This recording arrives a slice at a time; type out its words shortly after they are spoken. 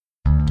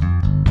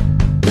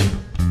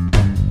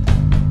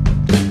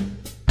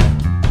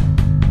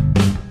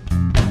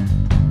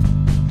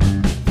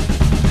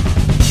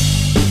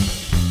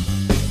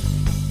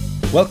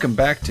Welcome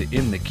back to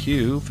In the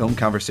Queue, Film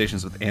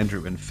Conversations with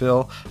Andrew and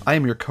Phil. I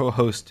am your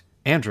co-host,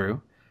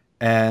 Andrew,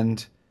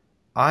 and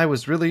I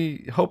was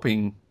really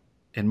hoping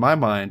in my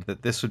mind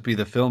that this would be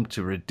the film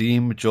to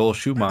redeem Joel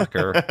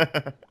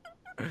Schumacher.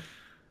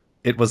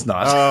 It was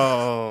not.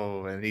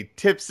 Oh, and he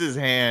tips his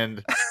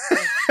hand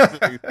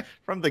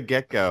from the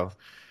get-go.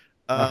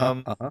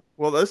 Uh-huh, uh-huh.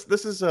 Well, this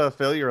is a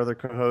failure, other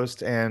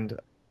co-host, and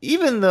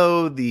even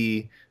though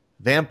the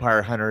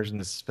vampire hunters in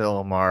this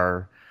film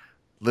are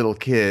little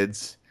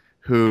kids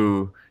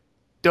who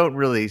don't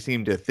really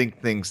seem to think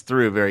things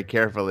through very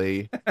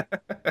carefully,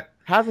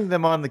 having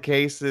them on the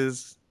case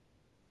is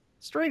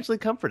strangely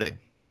comforting.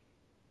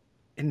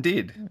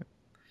 Indeed.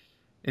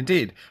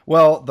 Indeed.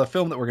 Well, the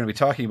film that we're going to be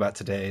talking about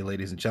today,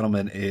 ladies and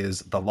gentlemen,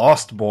 is The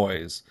Lost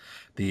Boys,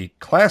 the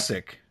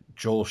classic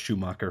Joel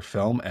Schumacher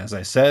film, as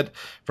I said,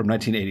 from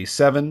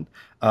 1987.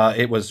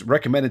 It was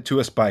recommended to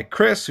us by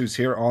Chris, who's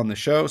here on the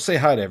show. Say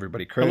hi to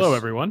everybody, Chris. Hello,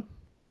 everyone.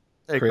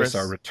 Hey, Chris, Chris.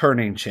 our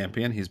returning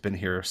champion. He's been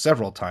here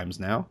several times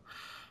now.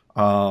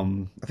 I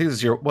think this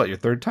is your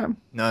third time?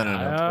 No.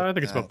 I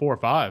think it's about 4 or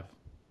 5.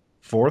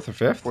 Fourth or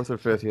fifth? Fourth or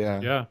fifth,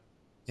 yeah. Yeah.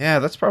 Yeah,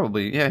 that's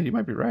probably, you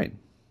might be right.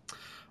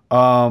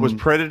 Was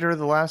Predator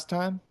the last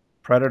time?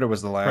 Predator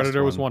was the last Predator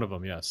one. was one of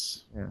them,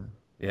 yes.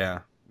 Yeah.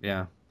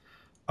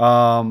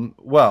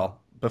 Well,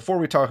 before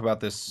we talk about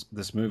this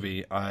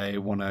movie, I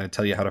want to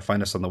tell you how to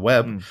find us on the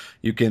web.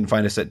 You can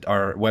find us at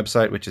our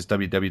website, which is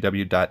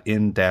www.in-the-q,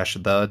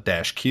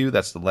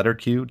 that's the letter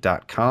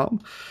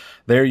q.com.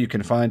 There you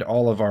can find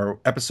all of our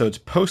episodes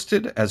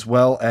posted, as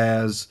well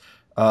as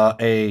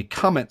a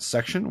comment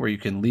section where you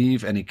can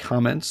leave any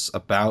comments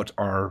about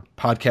our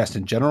podcast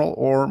in general,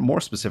 or more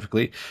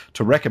specifically,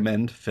 to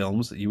recommend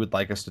films that you would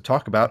like us to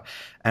talk about.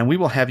 And we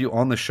will have you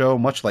on the show,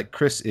 much like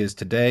Chris is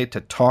today,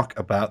 to talk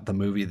about the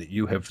movie that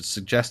you have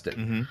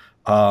suggested.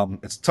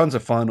 It's tons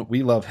of fun.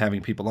 We love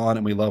having people on,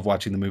 and we love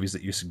watching the movies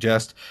that you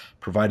suggest,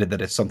 provided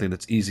that it's something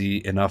that's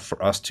easy enough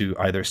for us to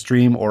either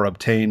stream or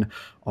obtain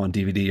on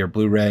DVD or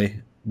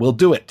Blu-ray. We'll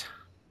do it.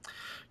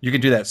 You can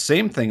do that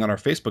same thing on our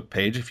Facebook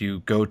page. If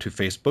you go to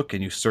Facebook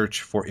and you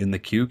search for In the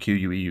Queue,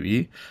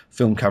 Queuee,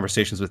 Film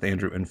Conversations with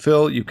Andrew and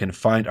Phil, you can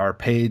find our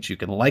page. You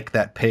can like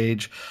that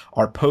page.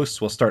 Our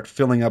posts will start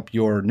filling up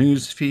your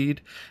news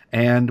feed,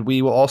 and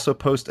we will also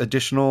post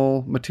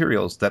additional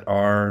materials that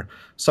are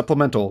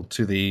supplemental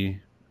to the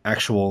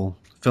actual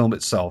film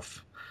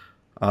itself.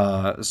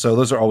 So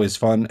those are always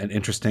fun and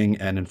interesting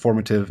and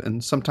informative,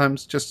 and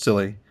sometimes just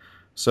silly.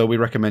 So we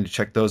recommend you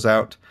check those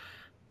out.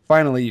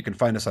 Finally, you can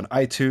find us on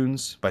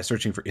iTunes by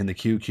searching for In the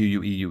Queue,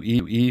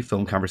 Queuee,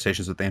 Film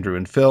Conversations with Andrew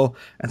and Phil,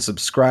 and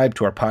subscribe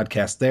to our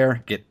podcast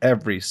there. Get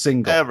every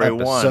single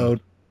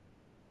episode.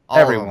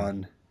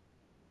 Everyone.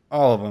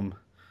 All of them.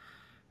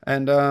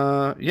 And,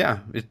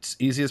 it's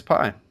easy as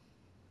pie.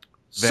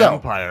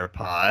 Vampire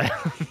pie.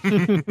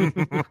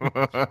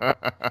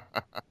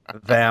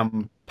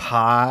 Vampire.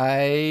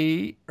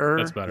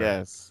 That's better.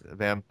 Yes,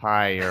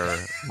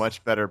 vampire.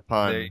 Much better There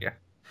pun you go.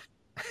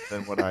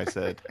 than what I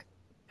said.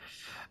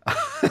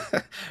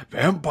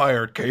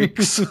 Vampire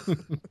cakes.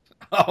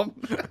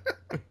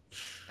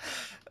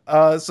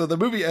 So the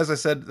movie, as I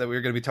said, that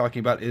we're going to be talking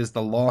about is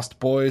The Lost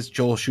Boys,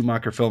 Joel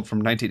Schumacher film from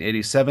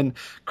 1987.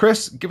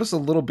 Chris, give us a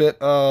little bit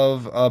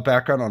of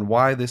background on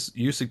why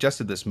you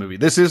suggested this movie.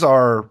 This is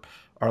our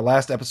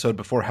last episode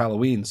before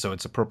Halloween, so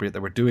it's appropriate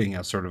that we're doing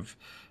a sort of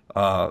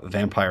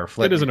vampire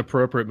flick. It is an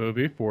appropriate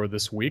movie for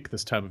this week,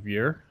 this time of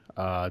year.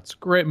 It's a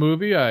great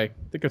movie. I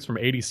think it's from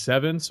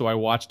 87, so I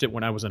watched it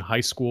when I was in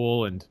high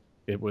school, and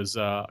it was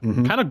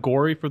kind of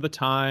gory for the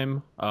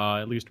time,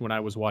 at least when I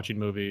was watching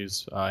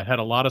movies. It had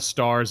a lot of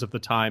stars of the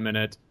time in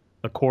it.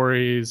 The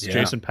Coreys,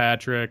 Jason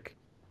Patric,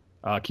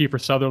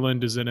 Kiefer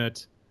Sutherland is in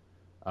it.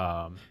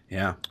 All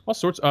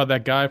sorts.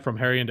 That guy from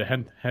Harry and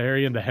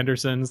the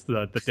Hendersons,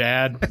 the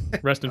dad,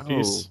 rest in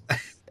peace.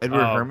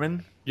 Edward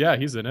Herman? Yeah,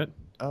 he's in it.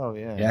 Oh,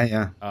 yeah.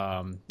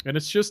 Yeah. And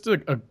it's just a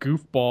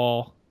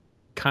goofball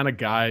kind of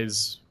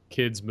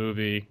kids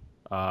movie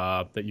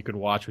that you can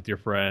watch with your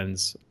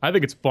friends. I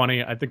think it's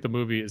funny. I think the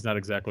movie is not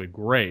exactly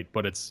great,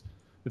 but it's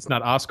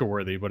not Oscar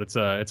worthy, but it's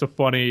a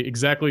funny,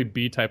 exactly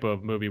B type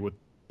of movie with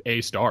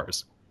A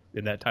stars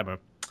in that time of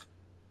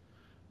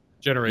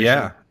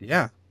generation.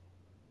 Yeah.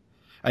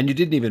 And you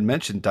didn't even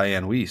mention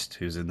Diane Wiest,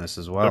 who's in this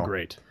as well. The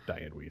great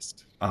Diane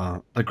Wiest.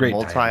 The great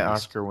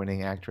multi-Oscar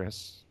winning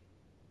actress.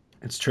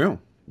 It's true.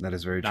 That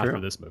is very Not true.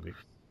 for this movie.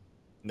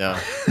 No.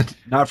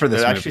 Not for this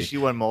movie. Actually, she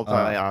won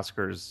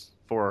multi-Oscars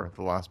for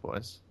The Lost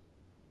Boys.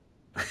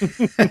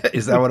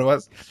 Is that what it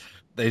was?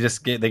 They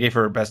gave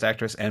her Best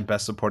Actress and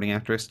Best Supporting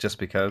Actress just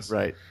because.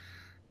 Right.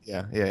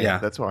 Yeah.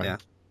 That's why. Yeah.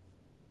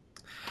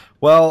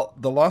 Well,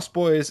 The Lost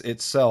Boys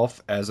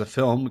itself, as a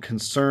film,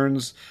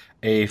 concerns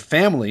a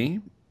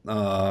family.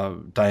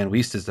 Diane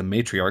Wiest is the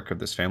matriarch of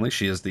this family.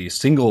 She is the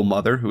single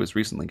mother who has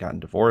recently gotten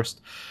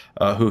divorced,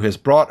 who has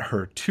brought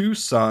her two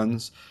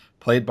sons,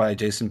 played by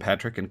Jason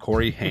Patric and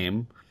Corey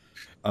Haim,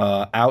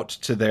 out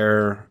to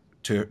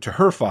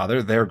her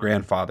father, their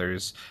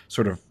grandfather's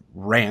sort of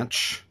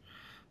ranch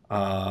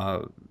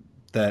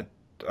that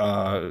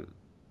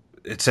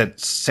it said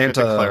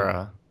Santa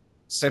Clara.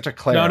 Santa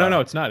Clara. No,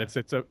 it's not. It's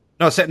a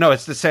no,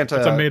 it's the Santa.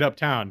 It's a made up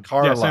town.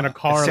 Carla. Yeah, Santa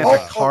Carla.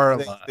 Santa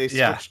Carla. They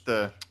switched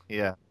the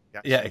yeah,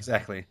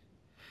 exactly.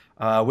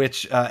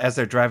 Which, as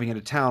they're driving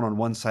into town, on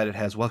one side it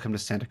has "Welcome to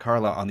Santa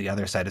Carla," on the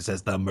other side it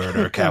says "the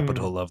murder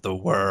capital of the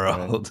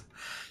world."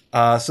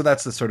 So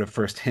that's the sort of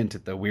first hint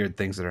at the weird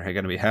things that are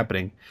going to be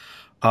happening.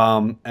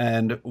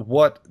 And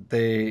what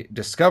they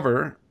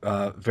discover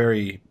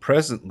very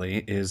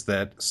presently is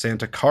that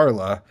Santa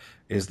Carla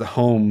is the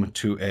home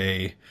to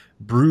a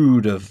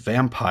brood of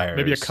vampires.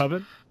 Maybe a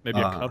coven? Maybe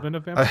a coven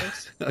of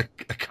vampires? A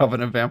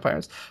coven of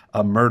vampires?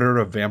 A murder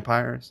of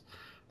vampires?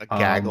 A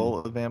gaggle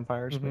of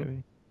vampires,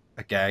 maybe?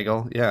 A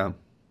gaggle, yeah.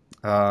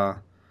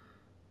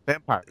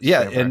 Vampires.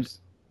 Yeah, vampires.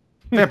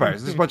 and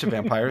vampires. There's a bunch of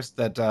vampires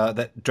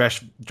that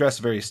dress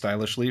very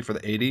stylishly for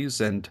the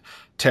 80s and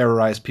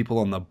terrorize people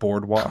on the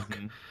boardwalk.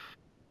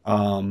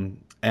 And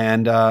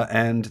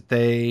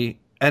they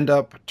end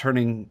up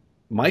turning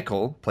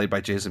Michael, played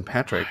by Jason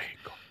Patric,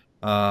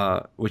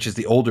 which is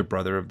the older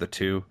brother of the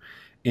two,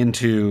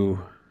 into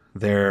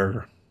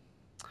their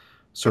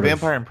sort of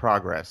vampire in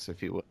progress,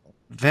 if you will.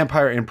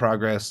 Vampire in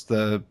progress,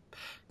 the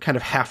kind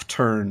of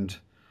half-turned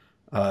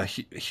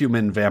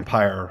human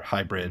vampire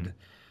hybrid.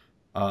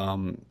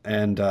 And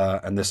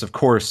this, of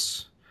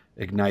course,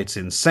 ignites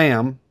in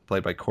Sam,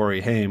 played by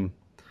Corey Haim,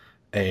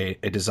 a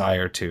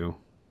desire to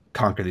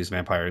conquer these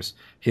vampires.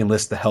 He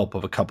enlists the help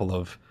of a couple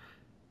of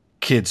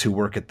kids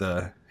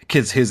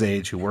his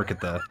age who work at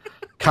the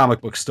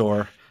comic book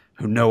store,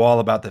 who know all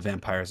about the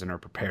vampires and are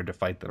prepared to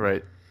fight them.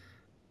 Right.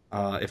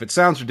 If it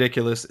sounds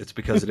ridiculous, it's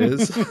because it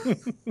is.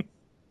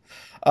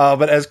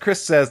 But as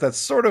Chris says, that's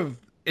sort of,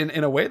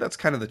 in a way, that's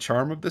kind of the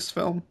charm of this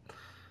film.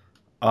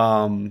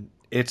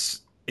 It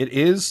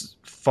is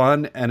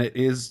fun, and it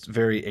is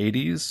very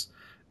 80s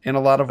in a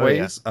lot of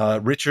ways. Yeah.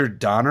 Richard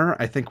Donner,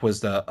 I think,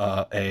 was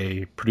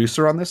a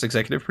producer on this,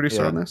 executive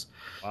producer on this.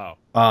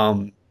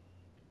 Wow.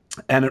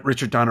 And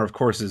Richard Donner, of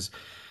course, is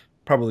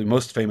probably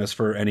most famous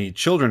for any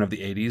children of the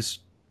 80s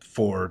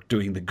for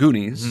doing The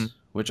Goonies,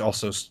 which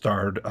also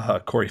starred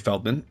Corey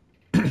Feldman.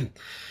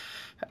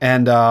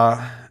 And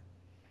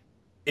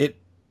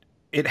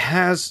it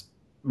has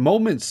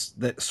moments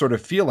that sort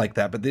of feel like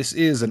that, but this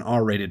is an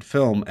R-rated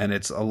film, and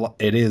it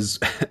is,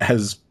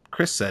 as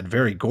Chris said,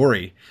 very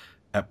gory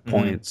at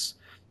points.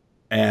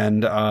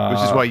 And which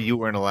is why you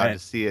weren't allowed to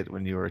see it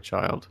when you were a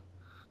child.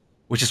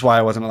 Which is why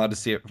I wasn't allowed to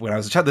see it when I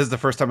was a child. This is the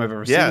first time I've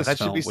ever seen this film. Yeah, that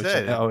should be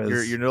said.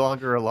 You're no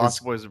longer a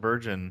Lost Boys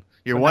virgin.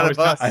 You're one of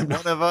us.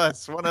 One of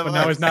us. But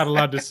now he's not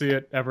allowed to see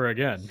it ever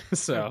again.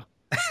 So,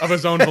 of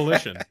his own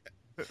volition.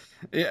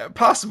 Yeah,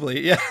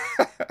 possibly. Yeah.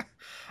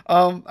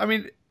 I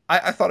mean,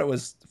 I thought it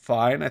was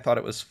fine. I thought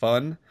it was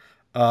fun.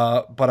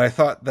 But I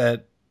thought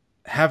that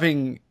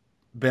having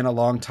been a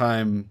long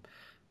time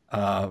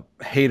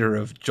hater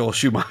of Joel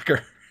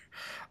Schumacher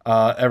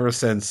ever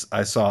since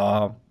I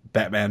saw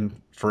Batman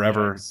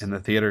Forever in the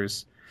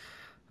theaters,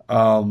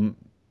 I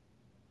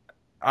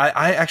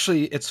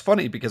actually, it's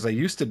funny because I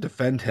used to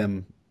defend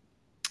him,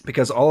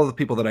 because all of the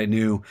people that I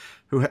knew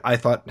who I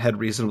thought had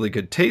reasonably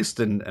good taste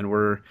and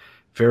were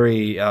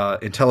very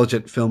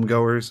intelligent film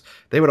goers,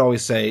 they would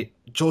always say,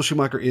 Joel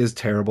Schumacher is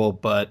terrible,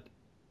 but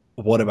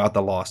what about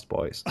The Lost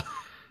Boys?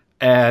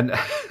 And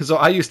so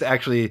I used to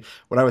actually,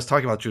 when I was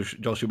talking about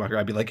Joel Schumacher,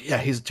 I'd be like, yeah,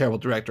 he's a terrible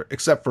director,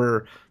 except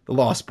for The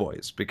Lost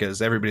Boys,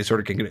 because everybody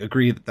sort of can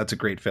agree that that's a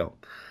great film.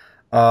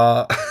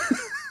 Now,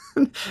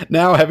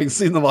 having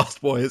seen The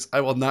Lost Boys, I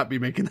will not be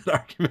making that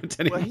argument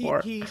anymore.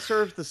 Well, he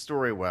serves the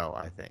story well,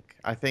 I think.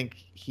 I think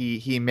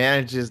he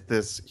manages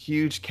this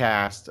huge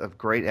cast of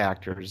great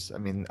actors. I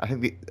mean, I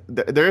think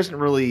there isn't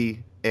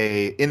really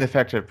a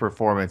ineffective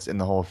performance in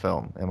the whole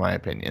film, in my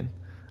opinion.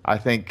 I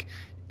think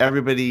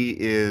everybody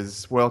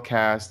is well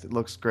cast. It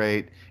looks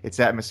great.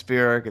 It's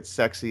atmospheric. It's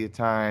sexy at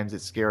times.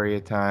 It's scary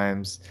at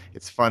times.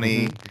 It's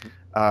funny.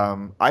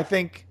 I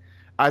think,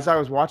 as I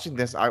was watching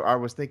this, I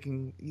was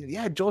thinking,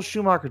 yeah, Joel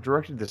Schumacher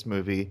directed this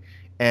movie,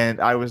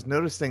 and I was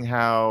noticing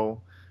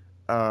how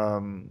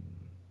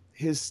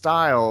his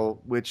style,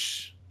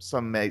 which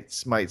some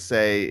mates might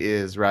say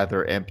is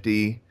rather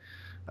empty,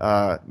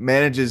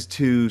 manages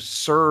to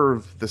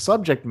serve the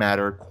subject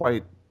matter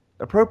quite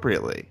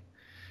appropriately.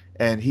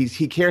 And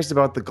he cares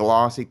about the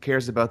gloss. He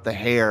cares about the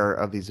hair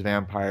of these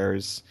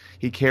vampires.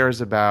 He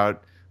cares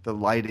about the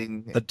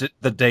lighting,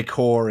 the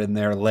decor in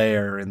their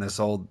lair in this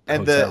old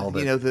and hotel,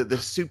 the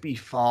soupy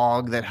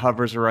fog that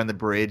hovers around the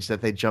bridge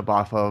that they jump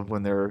off of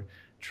when they're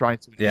trying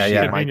to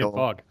convenient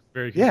fog.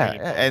 Very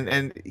convenient fog.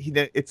 And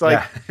it's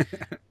like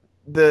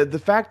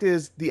the fact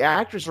is the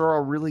actors are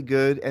all really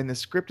good and the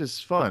script is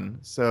fun.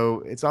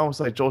 So it's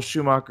almost like Joel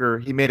Schumacher,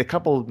 he made a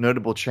couple of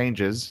notable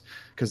changes,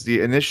 because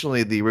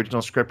initially the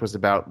original script was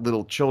about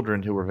little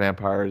children who were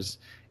vampires.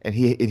 And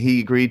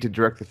he agreed to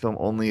direct the film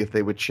only if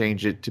they would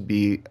change it to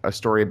be a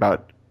story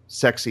about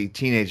sexy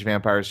teenage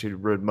vampires who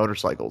rode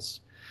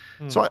motorcycles.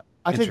 So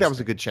I think that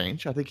was a good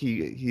change. I think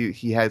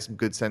he had some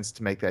good sense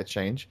to make that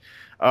change.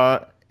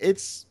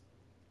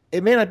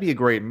 It may not be a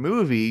great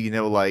movie,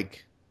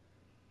 like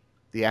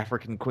the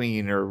African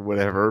Queen or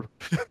whatever.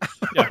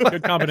 Yeah,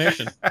 good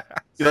combination.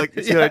 You like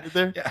see what I did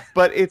there? Yeah.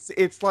 But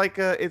it's like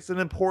it's an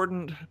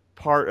important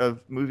part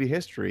of movie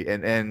history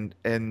and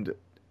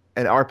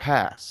our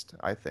past,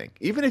 I think.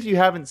 Even if you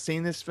haven't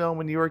seen this film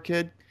when you were a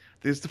kid,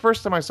 this is the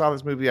first time I saw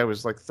this movie I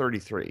was like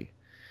 33.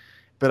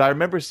 But I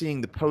remember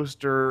seeing the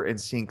poster and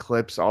seeing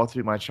clips all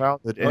through my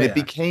childhood, and it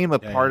became a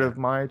part of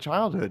my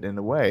childhood in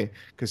a way.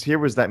 Because here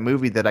was that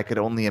movie that I could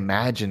only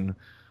imagine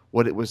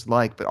what it was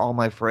like, but all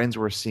my friends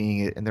were seeing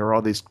it, and there were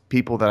all these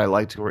people that I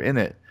liked who were in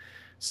it.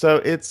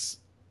 So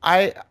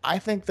I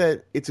think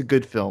that it's a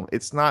good film.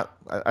 It's not,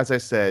 as I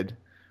said,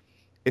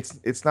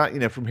 it's not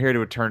From Here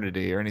to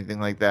Eternity or anything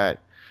like that.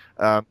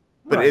 But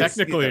well,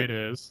 technically, it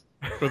is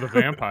for the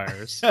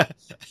vampires.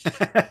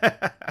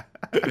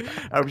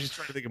 I was just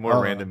trying to think of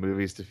more random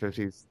movies to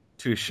 50s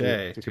touche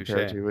to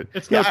compare to it.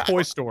 It's no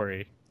Toy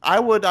Story. I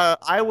would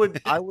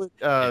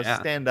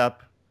stand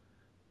up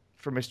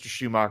for Mr.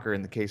 Schumacher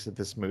in the case of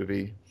this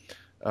movie,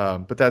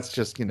 but that's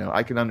just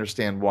I can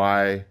understand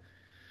why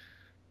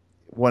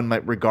one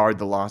might regard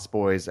The Lost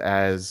Boys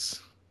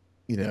as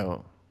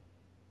an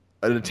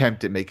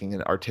attempt at making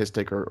an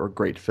artistic or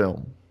great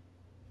film.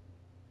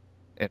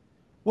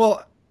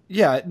 Well,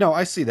 yeah, no,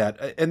 I see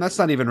that, and that's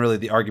not even really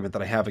the argument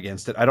that I have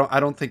against it. I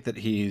don't think that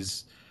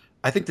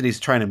I think that he's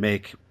trying to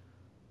make,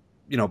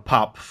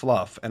 pop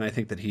fluff, and I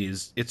think that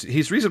he's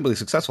reasonably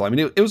successful. I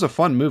mean, it was a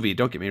fun movie.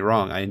 Don't get me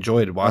wrong. I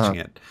enjoyed watching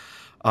it,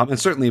 and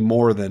certainly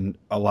more than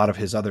a lot of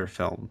his other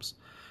films.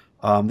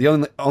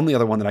 The only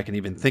other one that I can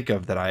even think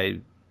of that I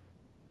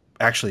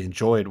actually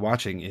enjoyed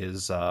watching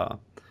is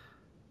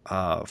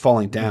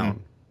Falling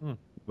Down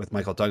with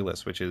Michael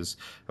Douglas, which is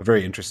a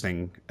very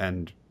interesting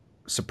and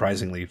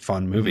surprisingly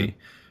fun movie.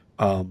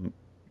 But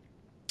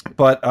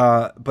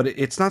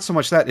it's not so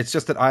much that. It's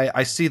just that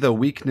I see the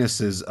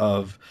weaknesses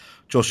of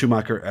Joel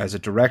Schumacher as a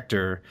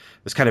director,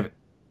 this kind of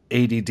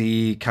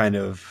ADD kind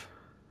of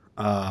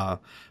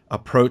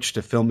approach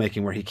to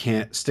filmmaking where he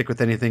can't stick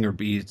with anything or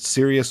be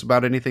serious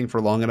about anything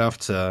for long enough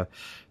to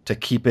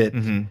keep it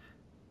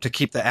to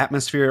keep the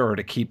atmosphere or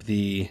to keep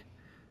the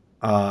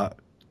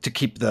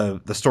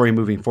story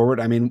moving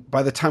forward. I mean,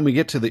 by the time we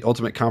get to the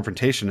ultimate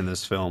confrontation in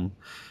this film,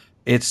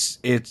 it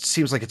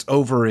seems like it's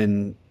over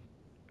in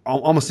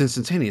almost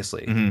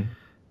instantaneously,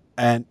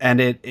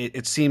 and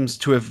it seems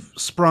to have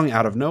sprung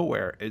out of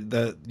nowhere.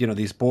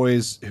 These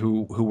boys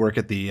who work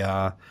at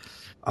the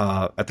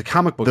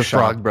comic book shop, the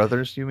Frog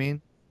Brothers, you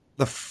mean?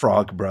 The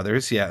Frog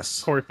Brothers,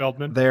 yes. Corey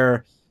Feldman.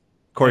 They're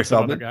Corey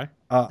Feldman, guy.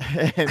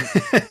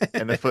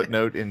 And a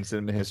footnote in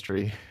cinema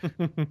history.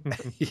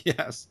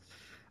 Yes.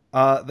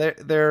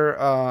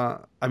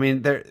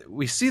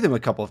 We see them a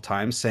couple of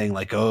times saying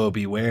like, "Oh,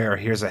 beware!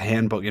 Here's a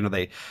handbook."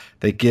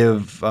 They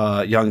give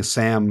young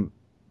Sam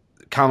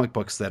comic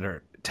books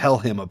that tell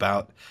him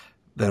about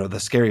the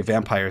scary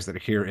vampires that are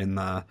here in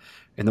the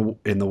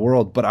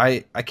world. But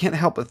I can't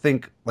help but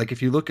think, like,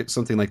 if you look at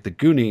something like The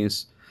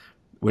Goonies,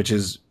 which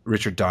is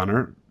Richard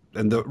Donner,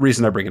 and the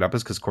reason I bring it up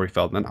is because Corey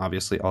Feldman,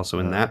 obviously, also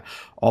in that,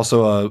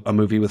 also a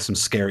movie with some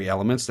scary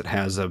elements that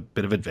has a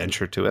bit of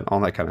adventure to it, all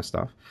that kind of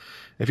stuff.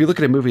 If you look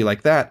at a movie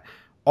like that,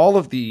 all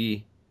of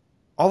these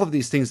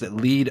things that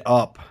lead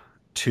up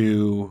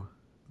to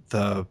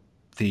the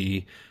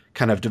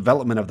kind of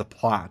development of the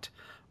plot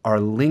are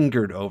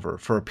lingered over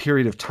for a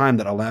period of time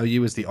that allow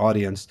you as the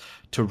audience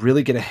to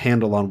really get a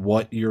handle on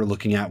what you're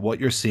looking at, what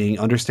you're seeing,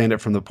 understand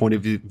it from the point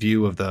of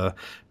view of the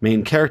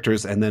main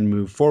characters, and then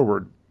move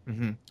forward.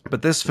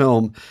 But this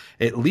film,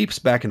 it leaps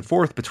back and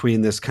forth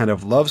between this kind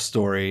of love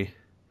story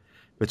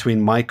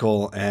between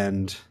Michael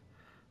and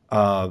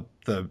the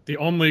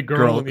only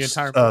girl in the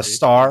entire movie.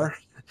 Star.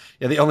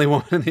 Yeah, the only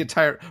woman in the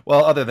entire,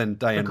 well, other than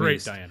Diane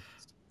Wiest. Diane.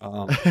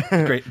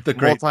 The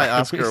great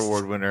multi-Oscar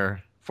award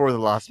winner for The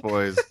Lost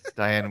Boys,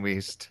 Diane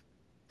Wiest.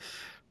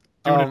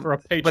 Doing it for a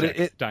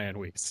paycheck, Diane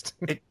Wiest.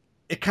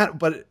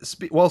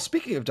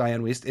 Speaking of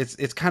Diane Wiest,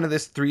 it's kind of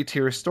this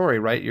three-tier story,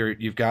 right?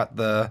 You've got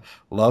the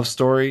love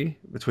story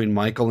between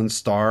Michael and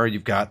Star.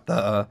 You've got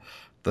the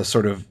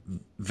sort of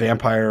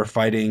vampire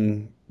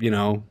fighting,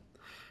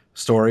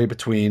 story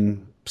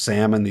between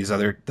Sam and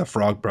the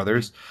Frog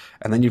Brothers,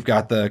 and then you've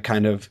got the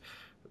kind of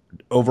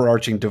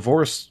overarching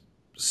divorce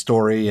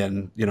story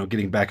and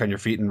getting back on your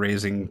feet and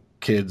raising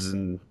kids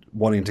and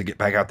wanting to get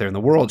back out there in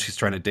the world. She's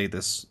trying to date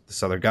this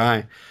other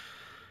guy,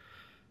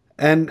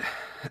 and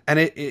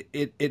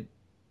it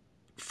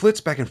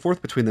flits back and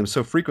forth between them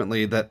so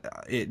frequently that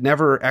it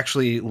never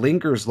actually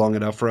lingers long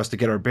enough for us to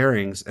get our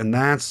bearings, and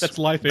that's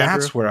life, Andrew.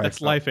 That's where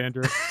that's life,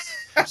 Andrew.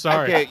 I'm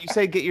sorry. Okay, you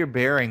say get your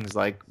bearings.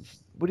 Like,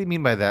 what do you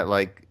mean by that?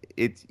 Like,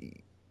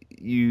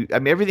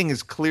 everything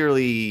is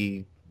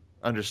clearly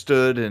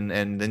understood,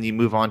 and then you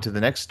move on to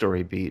the next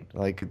story beat.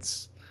 Like,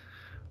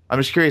 I'm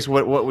just curious,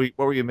 what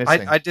were you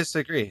missing? I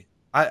disagree.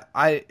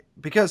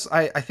 Because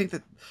I think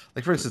that,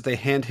 like, for instance, they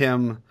hand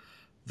him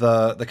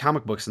the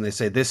comic books and they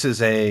say this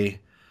is a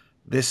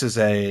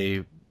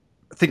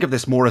think of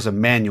this more as a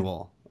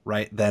manual,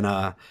 right, than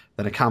a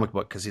comic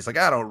book, because he's like,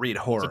 I don't read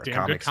horror It's a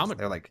damn comics. good comic.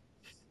 They're like,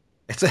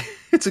 It's a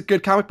it's a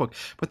good comic book.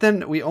 But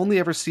then we only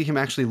ever see him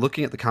actually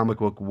looking at the comic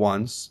book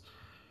once.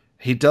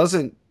 He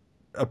doesn't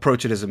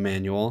approach it as a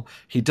manual.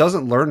 He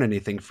doesn't learn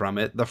anything from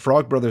it. The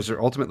Frog Brothers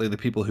are ultimately the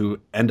people who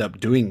end up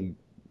doing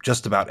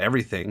just about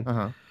everything.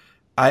 Uh-huh.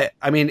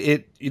 I mean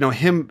it,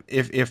 him,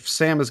 if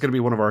Sam is going to be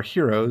one of our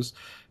heroes,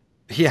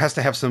 he has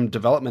to have some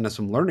development and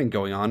some learning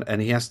going on,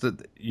 and he has to,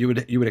 you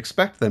would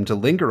expect them to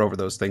linger over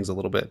those things a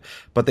little bit,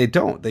 but they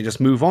don't. They just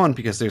move on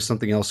because there's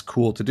something else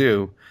cool to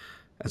do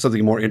and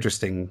something more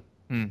interesting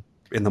in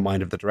the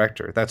mind of the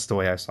director. That's the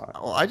way I saw it.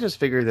 Well, I just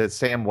figured that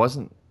Sam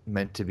wasn't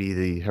meant to be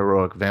the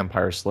heroic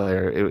vampire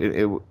slayer.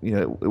 It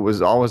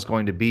was always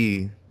going to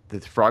be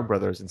the Frog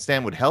Brothers, and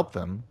Sam would help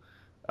them,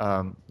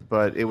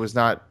 but it was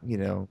not.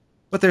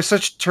 But they're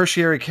such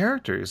tertiary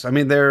characters. I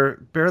mean, they're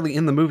barely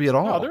in the movie at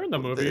all. No, they're in the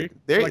movie.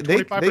 They're like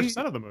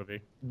 25% of the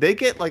movie. They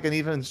get like an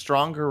even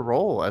stronger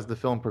role as the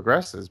film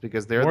progresses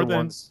because they're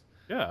ones.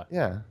 Yeah,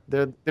 yeah,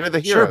 they're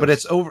the heroes. Sure, but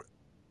it's over.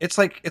 It's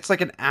like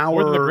an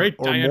hour or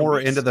more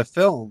into the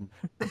film.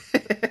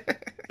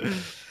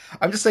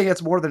 I'm just saying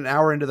it's more than an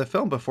hour into the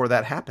film before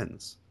that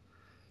happens.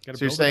 So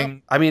you're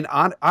saying? I mean,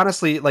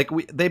 honestly, like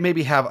they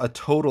maybe have a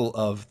total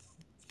of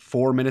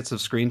 4 minutes of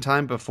screen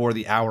time before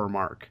the hour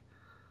mark.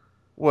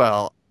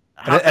 Well,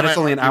 and it's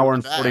only an hour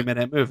and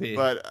 40-minute movie.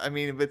 But I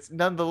mean, it's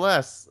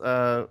nonetheless.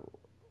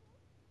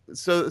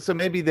 So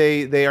maybe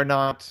they are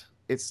not.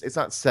 It's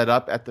not set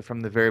up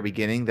from the very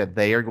beginning that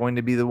they are going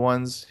to be the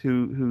ones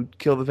who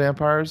kill the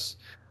vampires,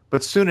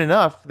 but soon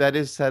enough that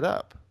is set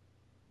up.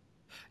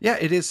 Yeah,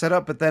 it is set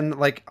up, but then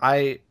like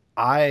I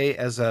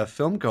as a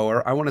film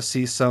goer, I want to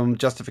see some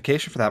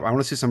justification for that. I want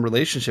to see some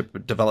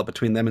relationship develop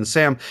between them and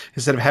Sam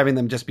instead of having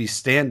them just be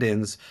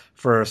stand-ins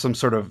for some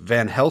sort of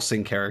Van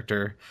Helsing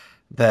character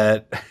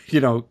that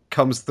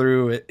comes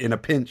through in a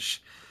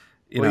pinch.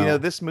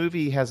 This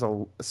movie has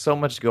so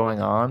much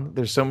going on.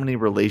 There's so many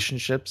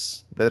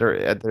relationships that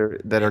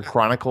are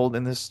chronicled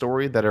in this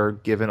story that are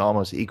given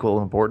almost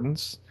equal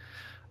importance.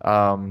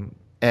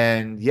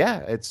 And yeah,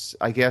 it's,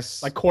 I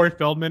guess, like Corey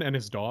Feldman and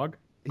his dog.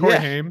 Corey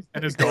Haim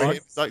and his dog.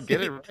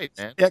 Get it right,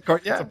 man. Yeah,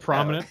 it's a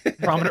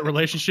prominent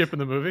relationship in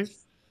the movie.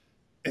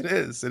 It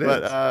is.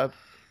 But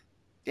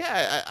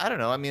I don't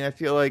know. I mean, I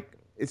feel like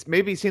it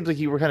seems like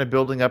you were kind of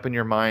building up in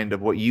your mind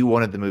of what you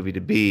wanted the movie to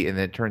be, and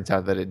it turns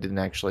out that it didn't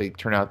actually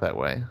turn out that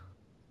way.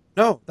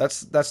 No,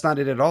 that's not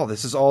it at all.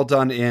 This is all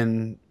done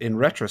in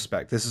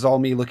retrospect. This is all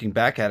me looking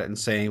back at it and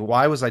saying,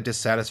 why was I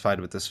dissatisfied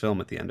with this film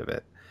at the end of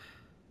it?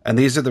 And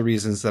these are the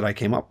reasons that I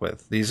came up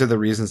with. These are the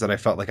reasons that I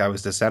felt like I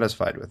was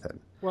dissatisfied with it.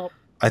 Well,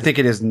 I think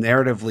it is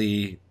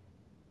narratively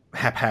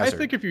haphazard. I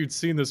think if you'd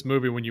seen this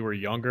movie when you were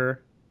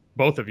younger,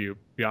 both of you, to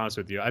be honest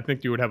with you, I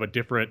think you would have a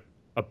different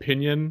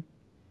opinion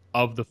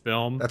of the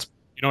film.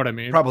 You know what I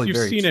mean? Probably You've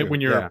very seen true. it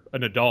when you're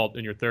an adult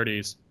in your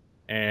 30s,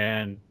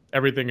 and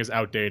everything is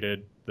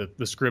outdated.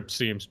 The script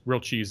seems real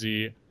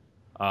cheesy.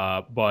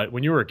 But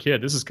when you were a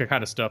kid, this is the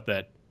kind of stuff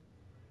that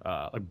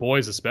like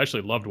boys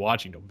especially loved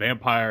watching.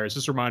 Vampires.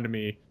 This reminded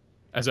me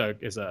as a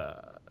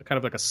kind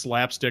of like a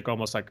slapstick,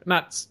 almost like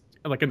not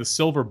like in the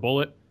Silver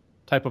Bullet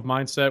type of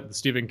mindset with the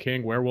Stephen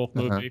King werewolf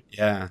movie.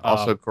 Yeah.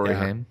 Also Corey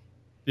Haim.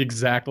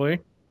 Exactly.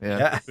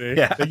 Yeah. See?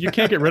 You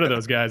can't get rid of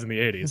those guys in the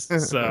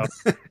 80s. So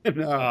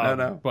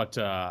no. But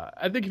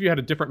I think if you had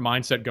a different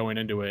mindset going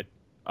into it,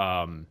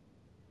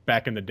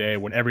 back in the day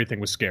when everything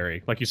was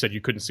scary, like you said,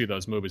 you couldn't see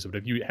those movies. But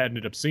if you had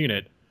ended up seeing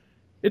it,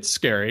 it's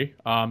scary.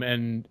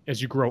 And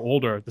as you grow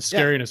older, the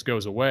scariness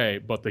goes away,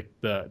 but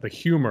the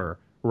humor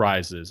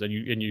rises, and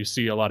you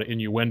see a lot of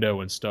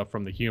innuendo and stuff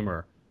from the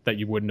humor that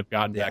you wouldn't have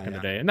gotten back in the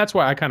day. And that's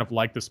why I kind of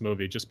like this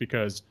movie, just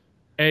because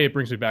it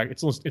brings me back.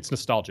 It's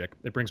nostalgic.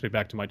 It brings me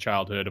back to my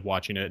childhood of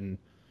watching it and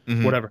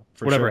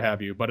whatever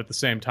have you. But at the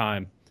same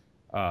time,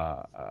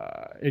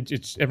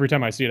 it's every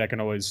time I see it, I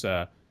can always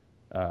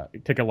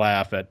take a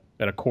laugh at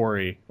a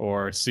Corey,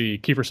 or see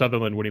Kiefer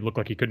Sutherland when he looked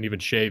like he couldn't even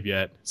shave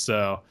yet.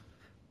 So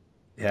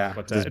yeah,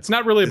 but it's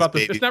not really about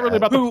the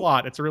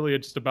plot. It's really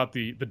just about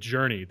the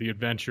journey, the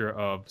adventure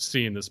of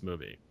seeing this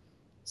movie.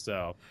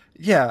 So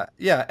yeah,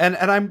 and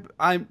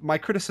I'm my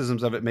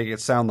criticisms of it make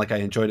it sound like I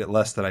enjoyed it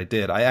less than I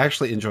did. I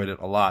actually enjoyed it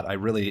a lot. I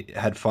really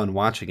had fun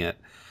watching it.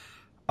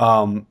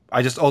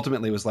 I just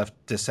ultimately was left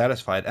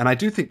dissatisfied, and I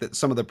do think that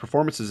some of the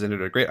performances in it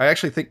are great. I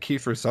actually think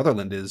Kiefer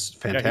Sutherland is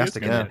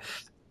fantastic in it,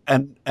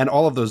 and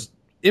all of those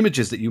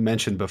images that you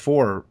mentioned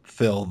before,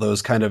 Phil,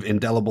 those kind of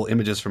indelible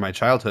images from my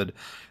childhood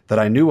that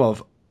I knew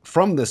of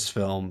from this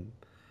film,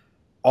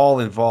 all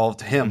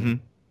involved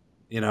him.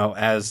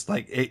 As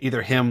like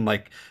either him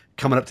like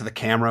coming up to the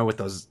camera with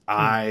those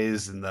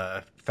eyes and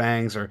the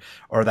fangs,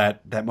 or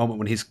that moment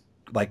when he's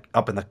like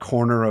up in the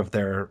corner of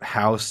their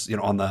house,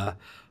 on the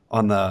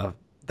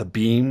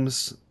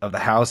beams of the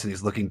house, and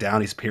he's looking down,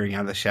 he's peering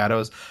out of the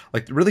shadows.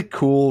 Like really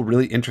cool,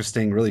 really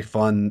interesting, really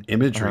fun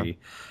imagery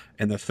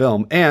in the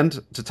film. And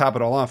to top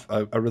it all off,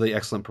 a really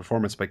excellent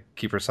performance by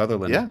Kiefer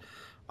Sutherland.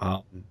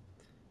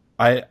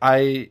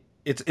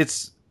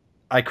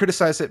 I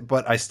criticize it,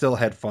 but I still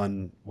had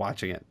fun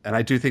watching it. And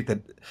I do think that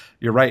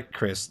you're right,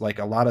 Chris. Like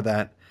a lot of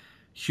that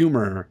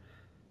humor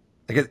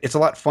Like it's a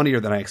lot funnier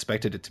than I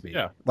expected it to be.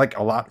 Yeah. Like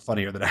a lot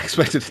funnier than I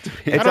expected it to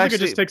be. I don't think actually, it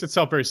just takes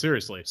itself very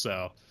seriously.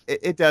 So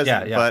it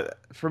doesn't. Yeah. But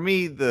for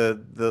me,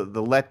 the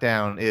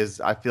letdown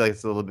is I feel like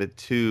it's a little bit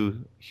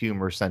too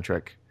humor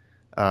centric,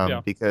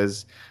 Yeah.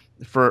 because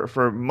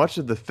for much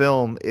of the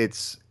film, it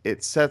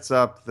sets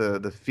up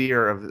the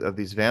fear of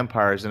these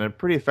vampires in a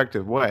pretty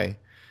effective way,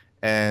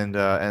 and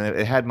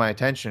it had my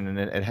attention,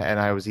 and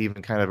I was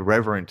even kind of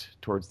reverent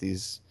towards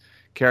these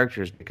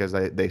characters because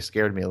they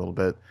scared me a little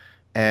bit.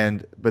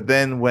 But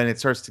then when it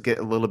starts to get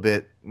a little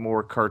bit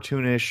more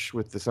cartoonish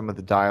with some of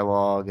the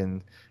dialogue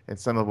and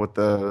some of what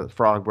the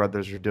Frog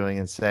Brothers are doing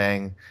and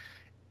saying,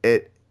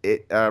 it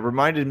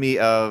reminded me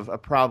of a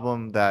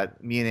problem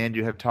that me and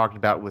Andrew have talked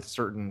about with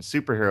certain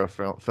superhero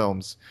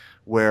films,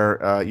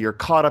 where you're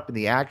caught up in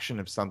the action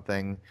of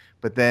something,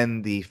 but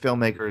then the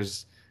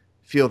filmmakers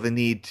feel the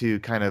need to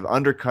kind of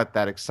undercut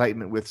that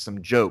excitement with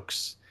some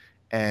jokes,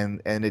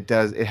 and it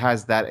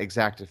has that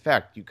exact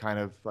effect. You kind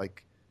of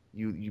like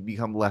you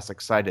become less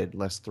excited,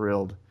 less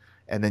thrilled,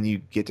 and then you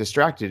get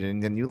distracted,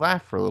 and then you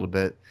laugh for a little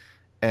bit,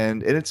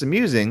 and it's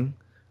amusing.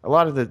 A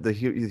lot of the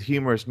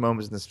humorous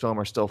moments in this film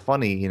are still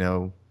funny,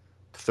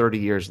 30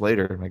 years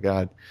later. My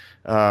God.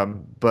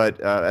 But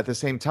at the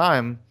same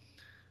time,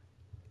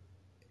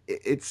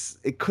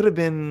 it could have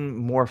been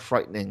more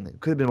frightening. It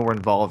could have been more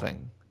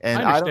involving.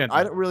 And I I understand.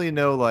 don't really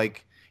know.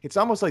 Like, it's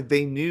almost like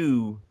they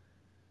knew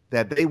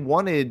that they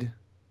wanted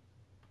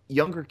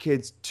younger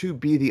kids to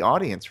be the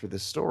audience for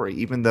this story,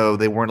 even though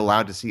they weren't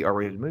allowed to see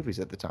R-rated movies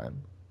at the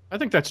time. I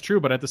think that's true,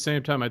 but at the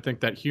same time, I think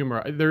that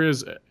humor, there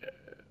is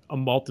a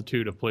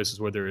multitude of places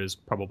where there is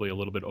probably a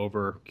little bit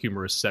over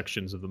humorous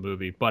sections of the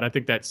movie. But I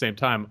think that same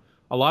time,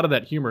 a lot of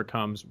that humor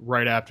comes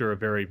right after a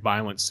very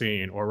violent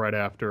scene or right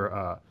after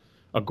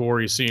a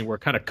gory scene where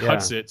it kind of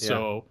cuts it.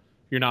 So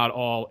you're not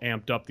all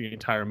amped up the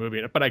entire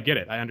movie. But I get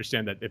it. I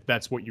understand that if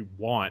that's what you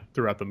want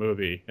throughout the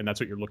movie and that's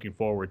what you're looking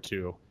forward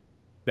to,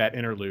 that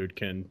interlude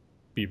can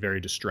be very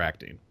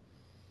distracting.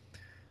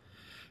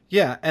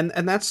 Yeah, and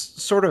that's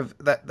sort of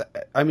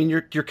that. I mean,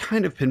 you're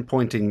kind of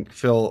pinpointing,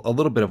 Phil, a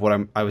little bit of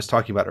what I was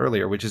talking about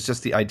earlier, which is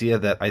just the idea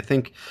that I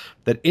think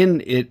that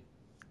in it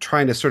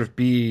trying to sort of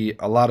be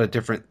a lot of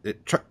different,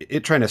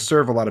 it trying to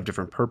serve a lot of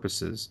different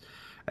purposes,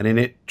 and in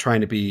it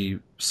trying to be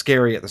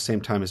scary at the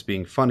same time as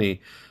being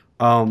funny,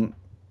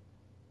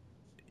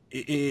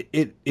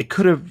 it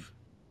could have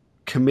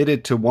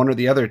committed to one or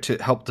the other to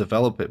help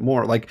develop it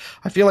more. Like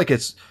I feel like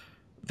it's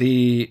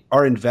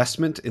our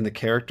investment in the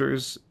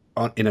characters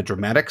in a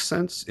dramatic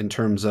sense, in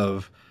terms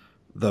of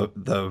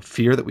the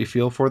fear that we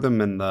feel for them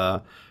and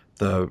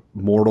the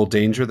mortal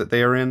danger that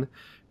they are in,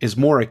 is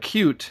more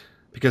acute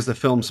because the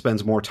film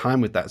spends more time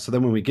with that. So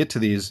then when we get to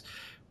these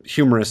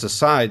humorous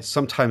asides,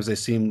 sometimes they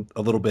seem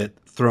a little bit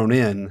thrown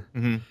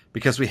in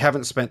because we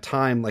haven't spent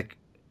time like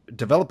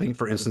developing,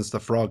 for instance, the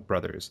Frog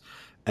Brothers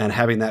and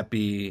having that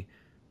be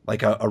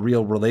like a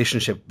real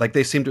relationship. Like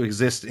they seem to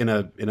exist in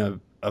a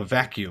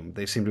vacuum.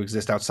 They seem to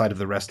exist outside of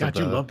the rest of the...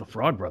 God, you love the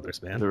Frog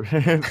Brothers, man. The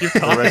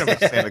rest of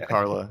Santa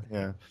Carla,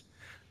 yeah.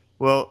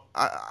 Well,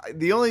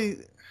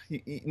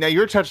 now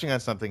you're touching on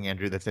something,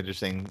 Andrew, that's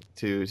interesting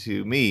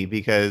to me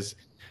because,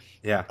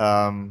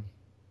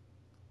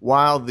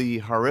 while the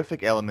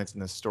horrific elements in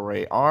the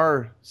story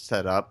are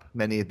set up,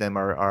 many of them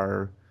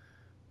are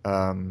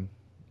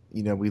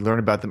we learn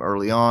about them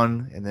early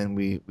on, and then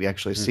we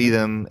actually see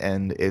them,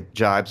 and it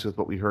jibes with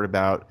what we heard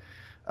about.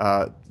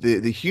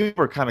 The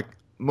humor kind of,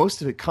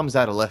 most of it comes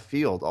out of left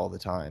field all the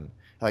time.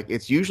 Like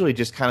it's usually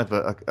just kind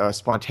of a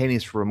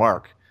spontaneous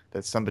remark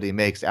that somebody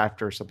makes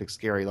after something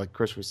scary, like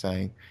Chris was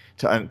saying,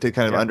 to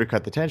kind of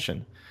undercut the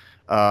tension.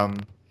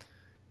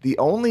 The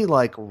only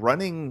like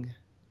running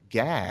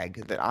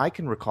gag that I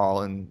can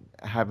recall, and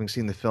having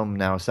seen the film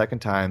now a second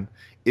time,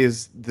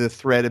 is the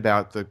thread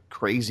about the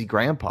crazy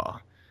grandpa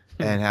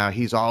and how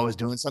he's always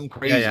doing something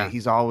crazy.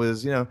 He's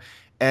always,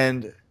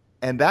 and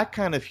that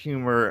kind of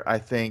humor, I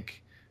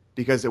think,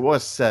 because it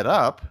was set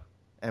up.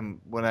 And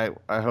when I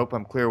hope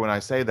I'm clear when I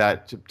say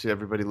that to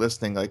everybody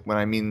listening, like when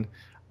I mean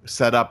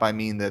set up, I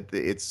mean that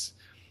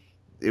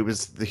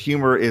the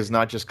humor is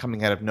not just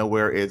coming out of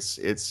nowhere.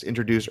 It's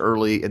introduced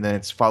early and then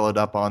it's followed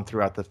up on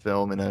throughout the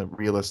film in a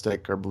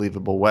realistic or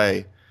believable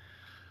way.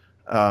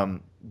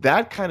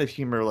 That kind of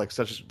humor, like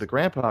such as the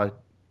grandpa,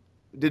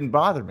 didn't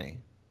bother me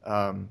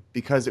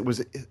because it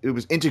was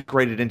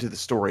integrated into the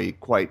story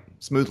quite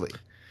smoothly.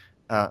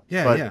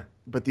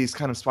 But these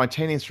kind of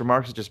spontaneous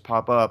remarks that just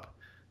pop up,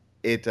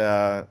 it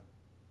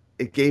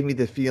gave me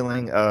the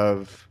feeling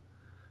of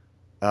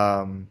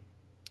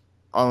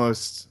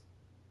almost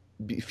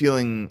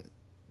feeling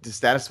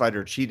dissatisfied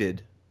or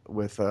cheated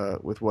with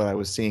what I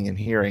was seeing and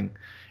hearing,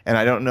 and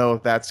I don't know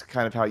if that's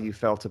kind of how you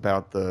felt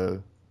about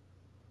the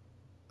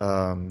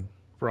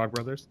Frog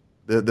Brothers,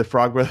 the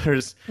Frog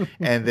Brothers,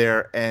 and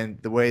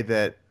the way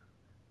that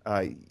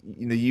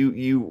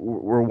you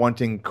were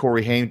wanting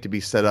Corey Haim to be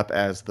set up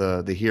as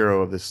the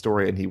hero of this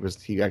story, and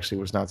he actually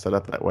was not set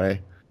up that way.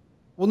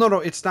 Well, no,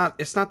 it's not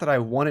that I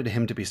wanted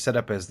him to be set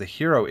up as the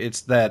hero.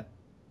 It's that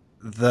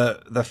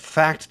the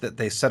fact that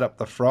they set up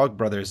the Frog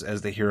Brothers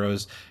as the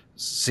heroes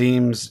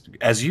seems,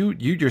 as you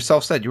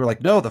yourself said, you were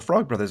like, no, the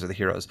Frog Brothers are the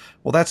heroes.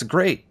 Well, that's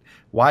great.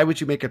 Why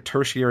would you make a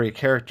tertiary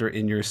character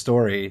in your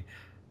story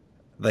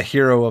the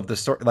hero of the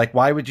story? Like,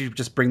 why would you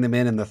just bring them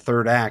in the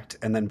third act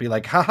and then be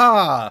like,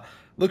 haha,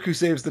 look who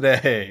saves the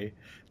day?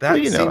 That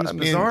seems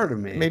bizarre to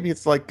me. Maybe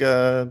it's like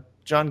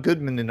John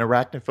Goodman in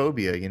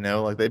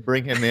Arachnophobia, like they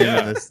bring him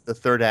in the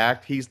third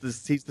act. He's the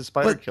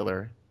spider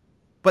killer.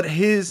 But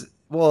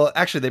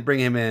actually they bring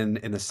him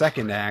in the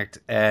second act,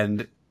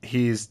 and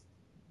he's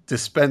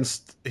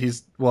dispensed.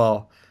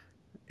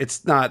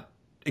 It's not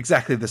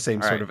exactly the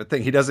same sort of a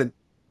thing. He doesn't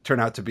turn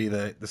out to be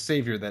the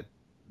savior that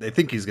they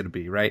think he's going to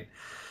be, right?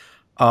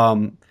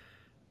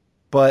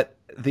 But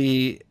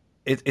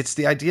it's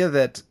the idea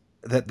that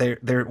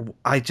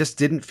I just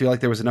didn't feel like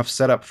there was enough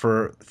setup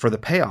for the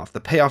payoff.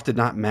 The payoff did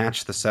not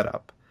match the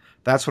setup.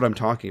 That's what I'm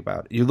talking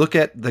about. You look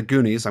at the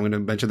Goonies. I'm going to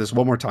mention this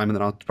one more time, and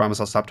then I'll promise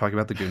I'll stop talking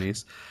about the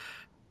Goonies.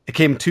 It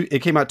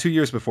came out 2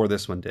 years before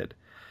this one did,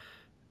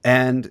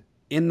 and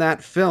in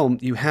that film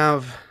you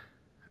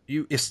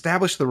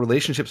establish the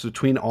relationships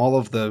between all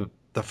of the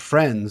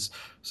friends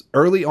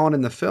early on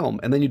in the film,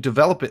 and then you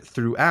develop it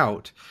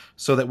throughout,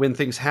 so that when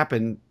things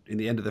happen in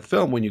the end of the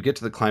film, when you get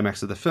to the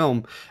climax of the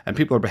film and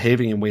people are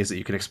behaving in ways that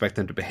you can expect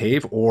them to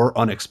behave, or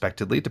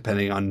unexpectedly,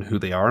 depending on who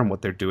they are and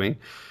what they're doing,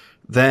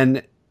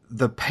 then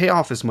the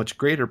payoff is much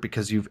greater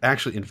because you've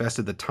actually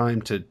invested the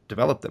time to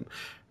develop them.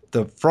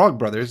 The Frog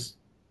Brothers,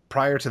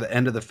 prior to the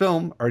end of the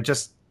film,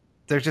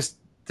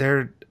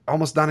 they're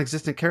almost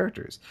non-existent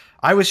characters.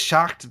 I was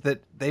shocked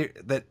that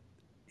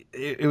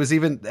it was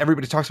even,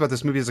 everybody talks about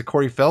this movie as a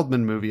Corey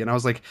Feldman movie, and I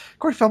was like,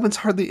 Corey Feldman's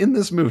hardly in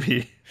this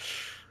movie.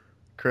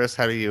 Chris,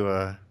 how do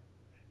you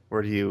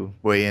where do you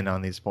weigh in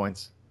on these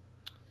points?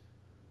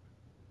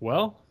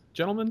 Well,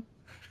 gentlemen,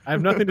 I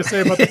have nothing to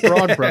say about the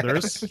Frog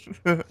Brothers.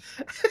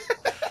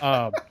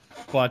 Yeah,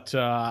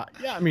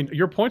 I mean,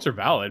 your points are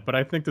valid, but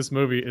I think this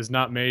movie is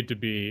not made to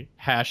be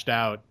hashed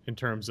out in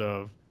terms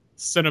of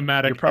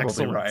cinematic You're probably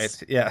excellence.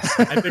 right. Yes.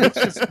 I think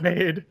it's just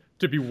made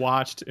to be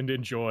watched and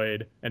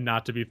enjoyed, and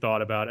not to be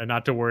thought about, and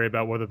not to worry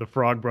about whether the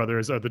Frog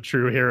Brothers are the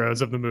true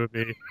heroes of the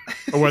movie,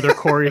 or whether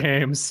Corey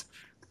Haim's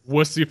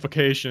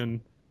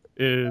wussification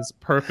is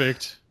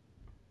perfect,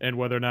 and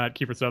whether or not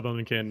Kiefer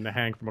Sutherland can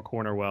hang from a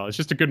corner well. It's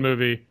just a good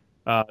movie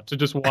to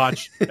just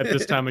watch at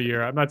this time of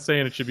year. I'm not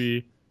saying it should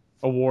be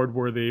award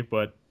worthy,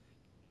 but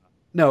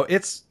no,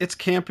 it's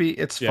campy.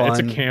 It's fun. It's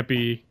a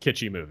campy,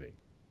 kitschy movie.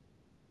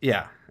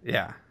 Yeah.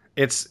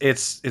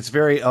 It's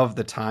very of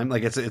the time.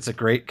 Like it's a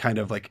great kind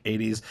of like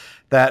 80s,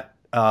 that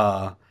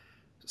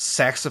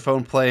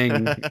saxophone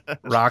playing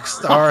rock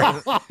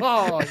star.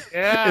 Oh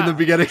yeah, in the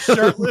beginning,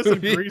 shirtless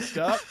and greased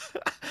up,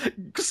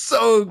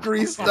 so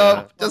greased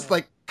up, just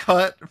like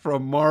cut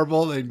from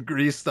marble and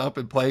greased up,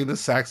 and playing the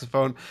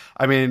saxophone.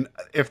 I mean,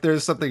 if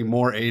there's something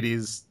more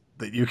 80s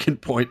that you can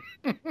point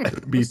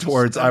me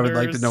towards, I would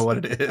like to know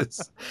what it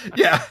is.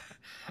 Yeah.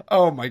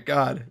 Oh my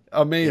God.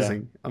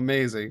 Amazing. Yeah.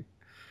 Amazing.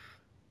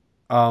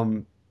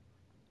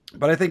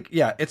 But I think,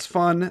 it's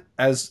fun.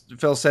 As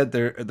Phil said,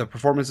 the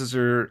performances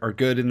are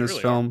good in this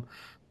film.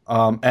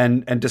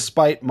 And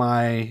despite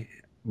my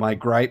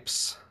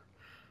gripes,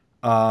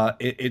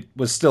 it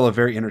was still a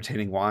very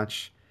entertaining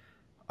watch.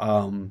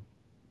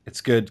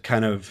 It's good,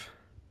 kind of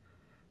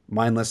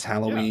mindless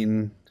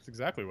Halloween. Yeah, that's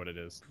exactly what it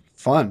is.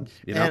 Fun,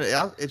 And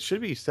it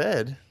should be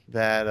said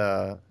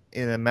that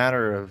in a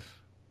matter of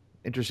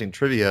interesting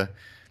trivia,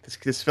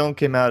 this film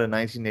came out in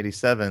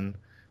 1987,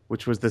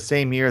 which was the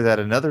same year that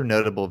another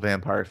notable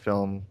vampire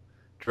film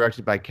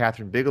directed by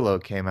Catherine Bigelow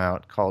came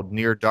out, called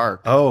Near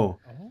Dark. Oh,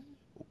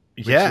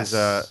 yes.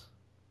 Is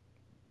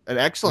an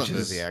excellent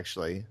movie,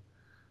 actually.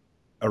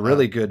 A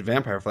really good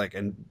vampire flick.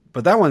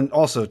 But that one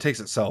also takes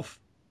itself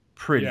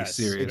pretty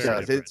serious. It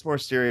does. It's more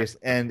serious.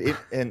 And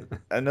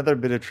another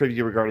bit of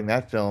trivia regarding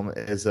that film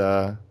is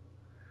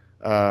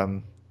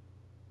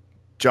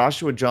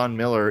Joshua John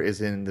Miller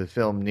is in the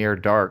film Near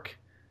Dark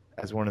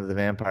as one of the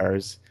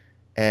vampires,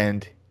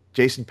 and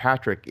Jason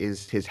Patric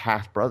is his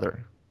half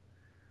brother.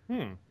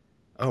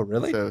 Oh,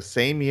 really? So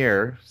same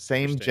year,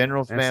 same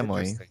general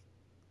family.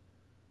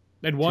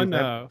 And one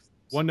note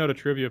of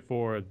trivia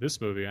for this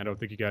movie, I don't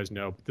think you guys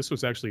know, but this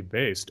was actually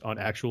based on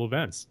actual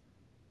events.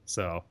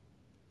 So,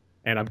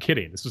 and I'm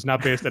kidding, this was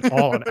not based at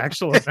all on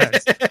actual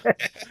events.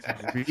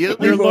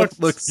 Your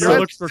looks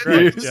were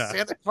great. Yeah.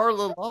 Santa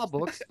Carla law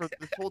books for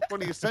the whole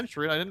 20th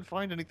century, and I didn't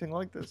find anything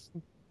like this.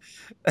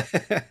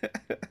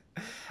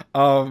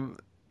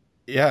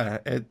 Yeah,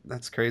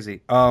 that's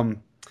crazy. Yeah,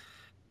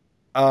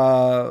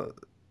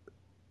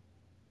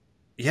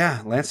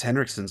 Lance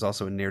Henriksen's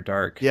also in Near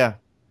Dark. Yeah,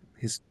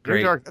 he's great.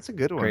 Near Dark, that's a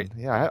good one. Great.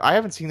 Yeah, I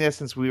haven't seen that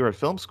since we were at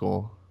film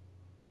school.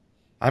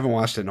 I haven't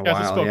watched it in a while.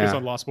 Let's focus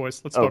on Lost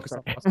Boys. Let's focus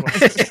on Lost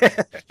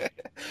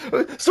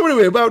Boys. So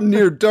anyway, about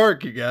Near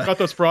Dark, you guys. About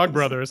those Frog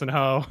Brothers and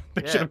how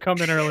they should have come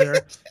in earlier.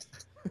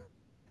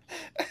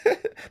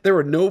 There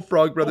were no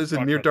Frog Brothers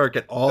in Near Dark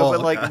at all. No,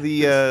 but like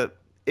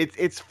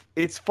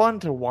it's fun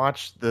to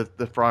watch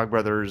the Frog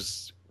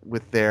Brothers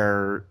with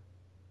their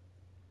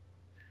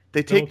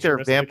they take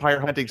their vampire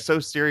hunting so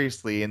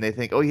seriously, and they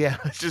think, oh yeah,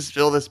 let's just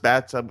fill this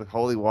bathtub with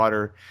holy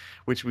water,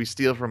 which we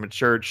steal from a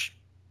church,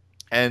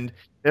 and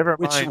never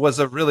mind. Which was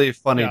a really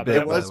funny bit.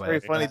 It was very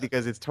funny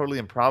because it's totally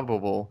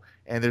improbable,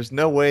 and there's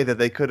no way that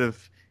they could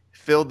have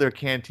filled their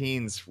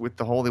canteens with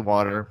the holy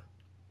water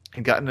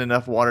and gotten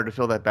enough water to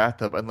fill that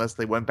bathtub unless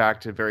they went back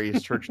to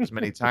various churches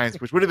many times,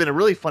 which would have been a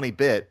really funny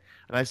bit,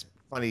 a nice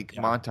funny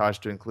montage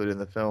to include in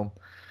the film.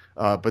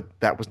 But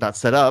that was not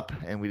set up,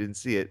 and we didn't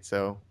see it,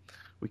 so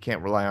we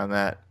can't rely on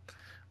that.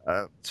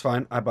 It's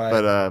fine. I buy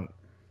it.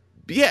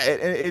 But yeah,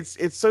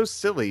 it's so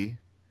silly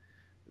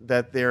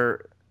that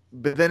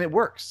but then it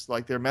works.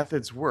 Like, their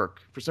methods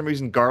work. For some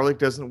reason, garlic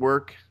doesn't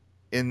work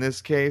in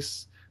this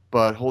case,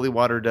 but holy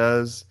water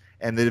does,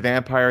 and the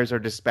vampires are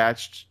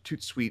dispatched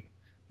toot sweet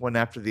one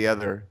after the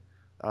other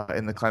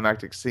in the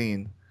climactic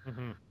scene.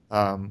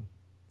 Mm-hmm.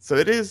 So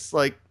it is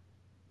like,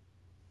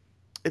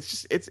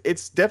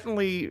 it's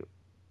definitely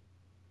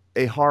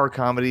a horror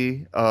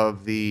comedy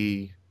of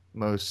the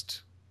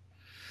most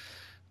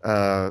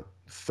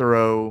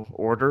thorough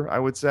order, I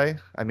would say.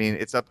 I mean,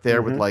 it's up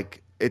there with,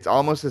 like, it's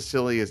almost as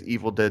silly as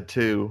Evil Dead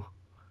 2,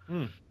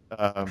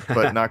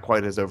 but not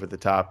quite as over the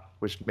top,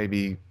 which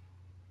maybe,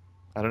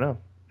 I don't know.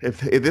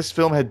 If this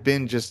film had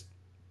been just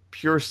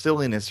pure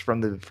silliness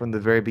from the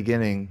very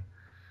beginning,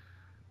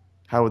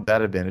 how would that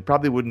have been? It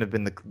probably wouldn't have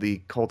been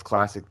the cult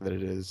classic that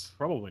it is.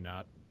 Probably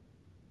not.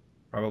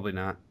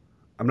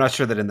 I'm not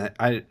sure that in that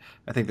I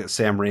think that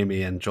Sam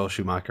Raimi and Joel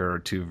Schumacher are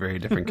two very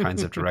different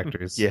kinds of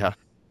directors. Yeah.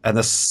 And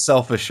the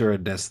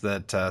self-assuredness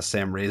that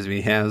Sam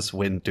Raimi has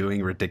when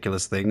doing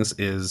ridiculous things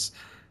is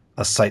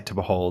a sight to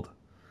behold.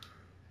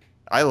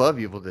 I love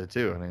Evil Dead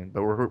 2. I mean,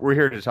 but we're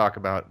here to talk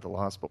about The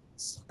Lost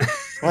Boys.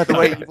 By the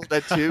way, Evil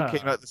Dead 2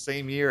 came out the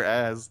same year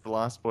as The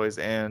Lost Boys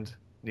and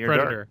Near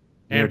Predator.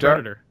 Dark.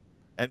 Predator.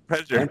 And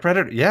Predator. And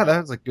Predator. Yeah,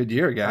 that was a good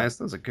year, guys.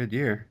 That was a good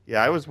year.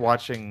 Yeah, I was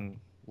watching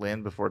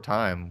Land Before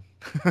Time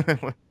when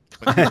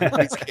the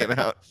movies came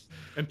out.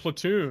 And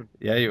Platoon.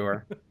 Yeah, you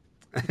were.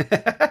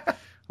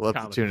 Love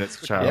Platoon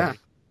as a child.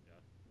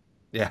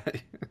 Yeah.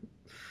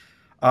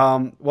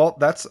 Well,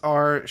 that's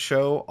our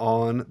show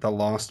on The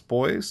Lost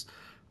Boys.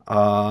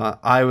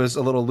 I was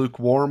a little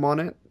lukewarm on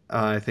it.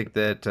 I think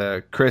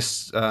that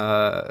Chris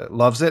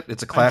loves it.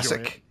 It's a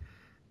classic.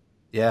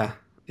 Yeah,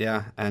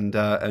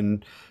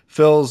 and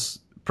Phil's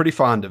pretty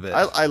fond of it.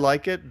 I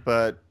like it,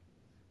 but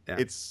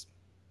it's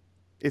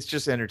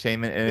just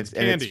entertainment, and it's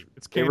candy.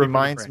 It's candy. It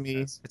reminds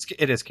me.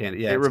 It is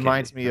candy. Yeah, it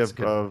reminds me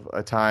of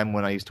a time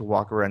when I used to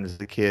walk around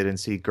as a kid and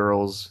see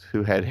girls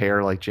who had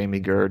hair like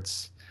Jamie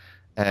Gertz,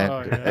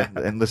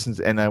 and listen.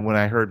 And when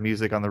I heard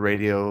music on the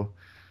radio,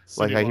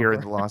 like I hear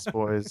in The Lost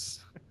Boys.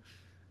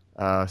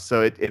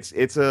 So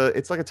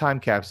it's like a time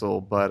capsule,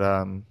 but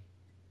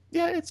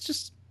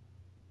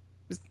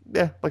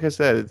like I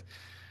said,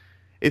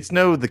 it's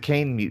no The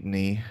Kane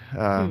Mutiny,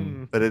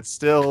 but it's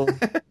still.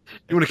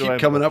 You want to keep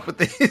coming up with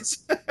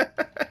these?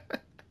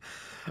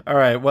 All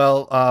right.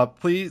 Well,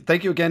 please,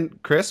 thank you again,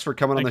 Chris, for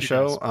coming on the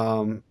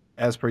show.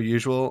 As per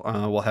usual,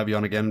 we'll have you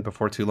on again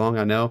before too long.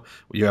 I know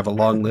you have a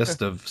long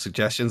list of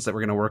suggestions that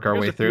we're going to work our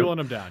way through. Fueling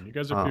them down. You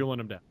guys are fueling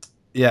them down.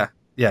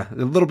 Yeah, a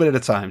little bit at a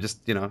time.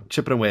 Just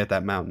chipping away at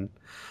that mountain.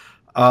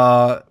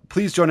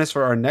 Please join us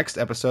for our next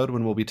episode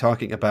when we'll be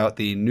talking about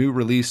the new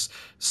release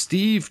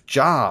Steve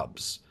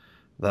Jobs,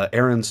 the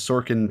Aaron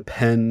Sorkin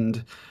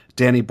penned,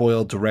 Danny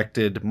Boyle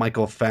directed,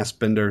 Michael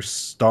Fassbender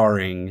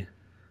starring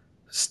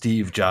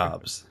Steve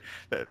Jobs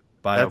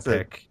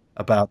biopic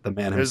about the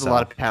man himself. There's a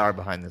lot of power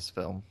behind this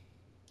film.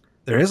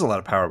 There is a lot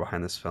of power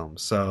behind this film.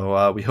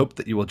 So we hope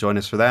that you will join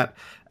us for that.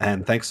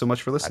 And thanks so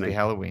much for listening. Happy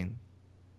Halloween.